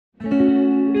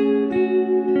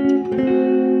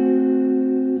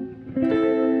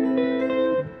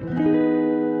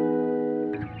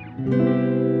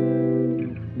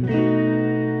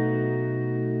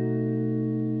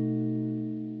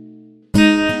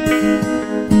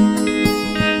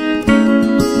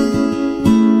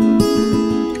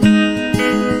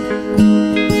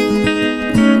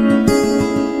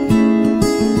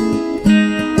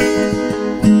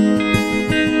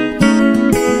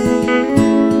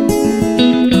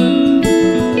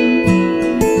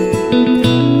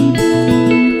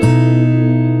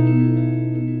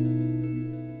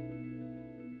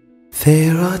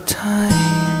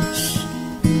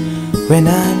When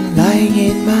I'm lying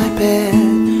in my bed,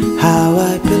 how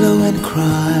I pillow and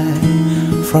cry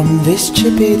from this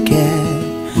chipped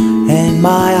gag, and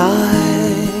my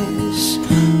eyes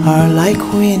are like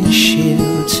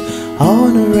windshields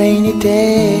on a rainy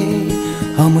day,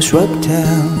 almost rubbed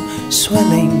down,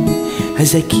 swelling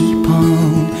as I keep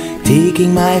on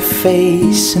digging my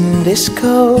face in this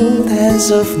cold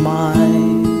hands of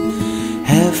mine.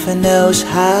 Heaven knows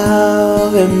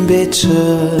how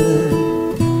embittered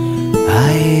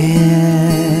I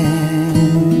am,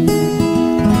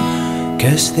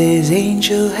 'cause this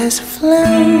angel has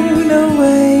flown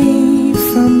away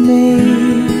from me,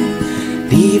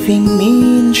 leaving me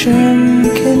in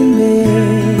drunken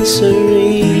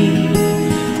misery.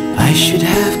 I should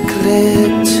have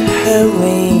clipped her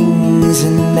wings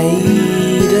and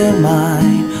made her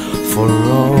mine for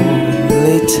all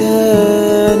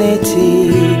eternity.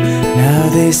 Now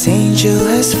this angel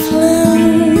has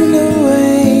flown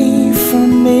away from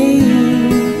me.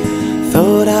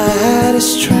 Thought I had a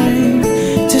strength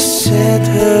to set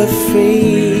her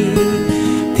free.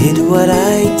 Did what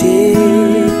I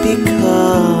did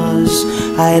because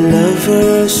I love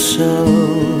her so.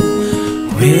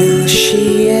 Will she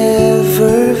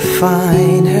ever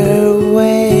find her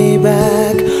way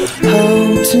back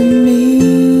home to me?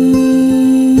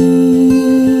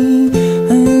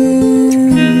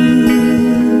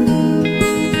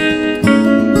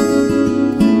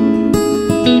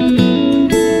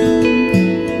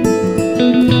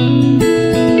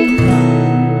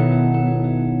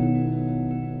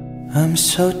 I'm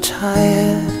so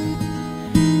tired,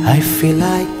 I feel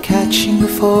like catching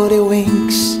 40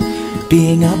 winks,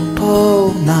 being up all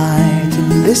night in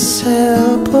this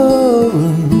elbow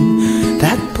room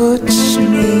that puts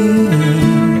me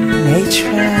in a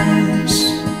trance,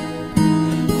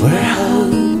 where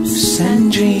hopes and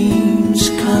dreams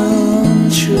come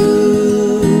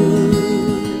true.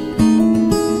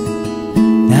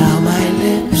 Now my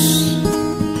lips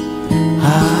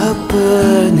are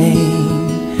burning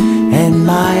and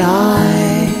my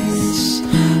eyes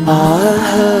are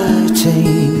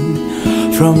hurting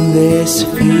from these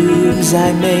fumes I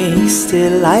make.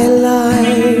 Still I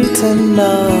light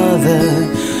another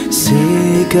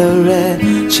cigarette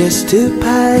just to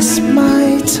pass my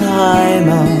time.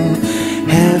 Oh,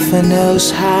 heaven knows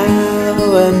how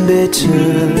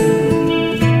embittered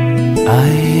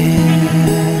I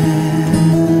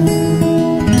am,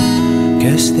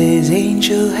 'cause this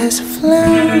angel has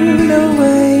flown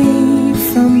away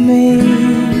from me,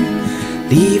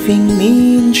 leaving me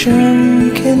in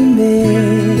drunken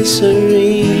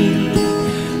misery.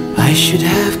 I should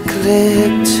have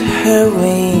clipped her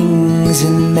wings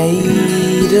and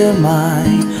made her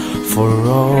mine for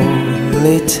all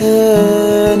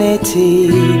eternity.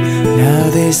 Now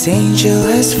this angel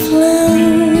has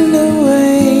flown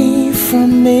away from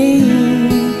me.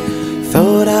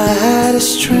 Thought I had a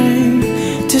strength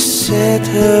to set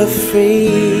her free.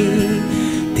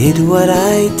 Did what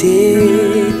I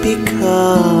did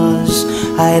because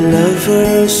I love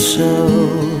her so.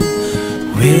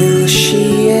 Will she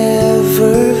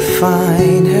ever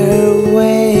find her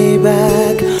way back?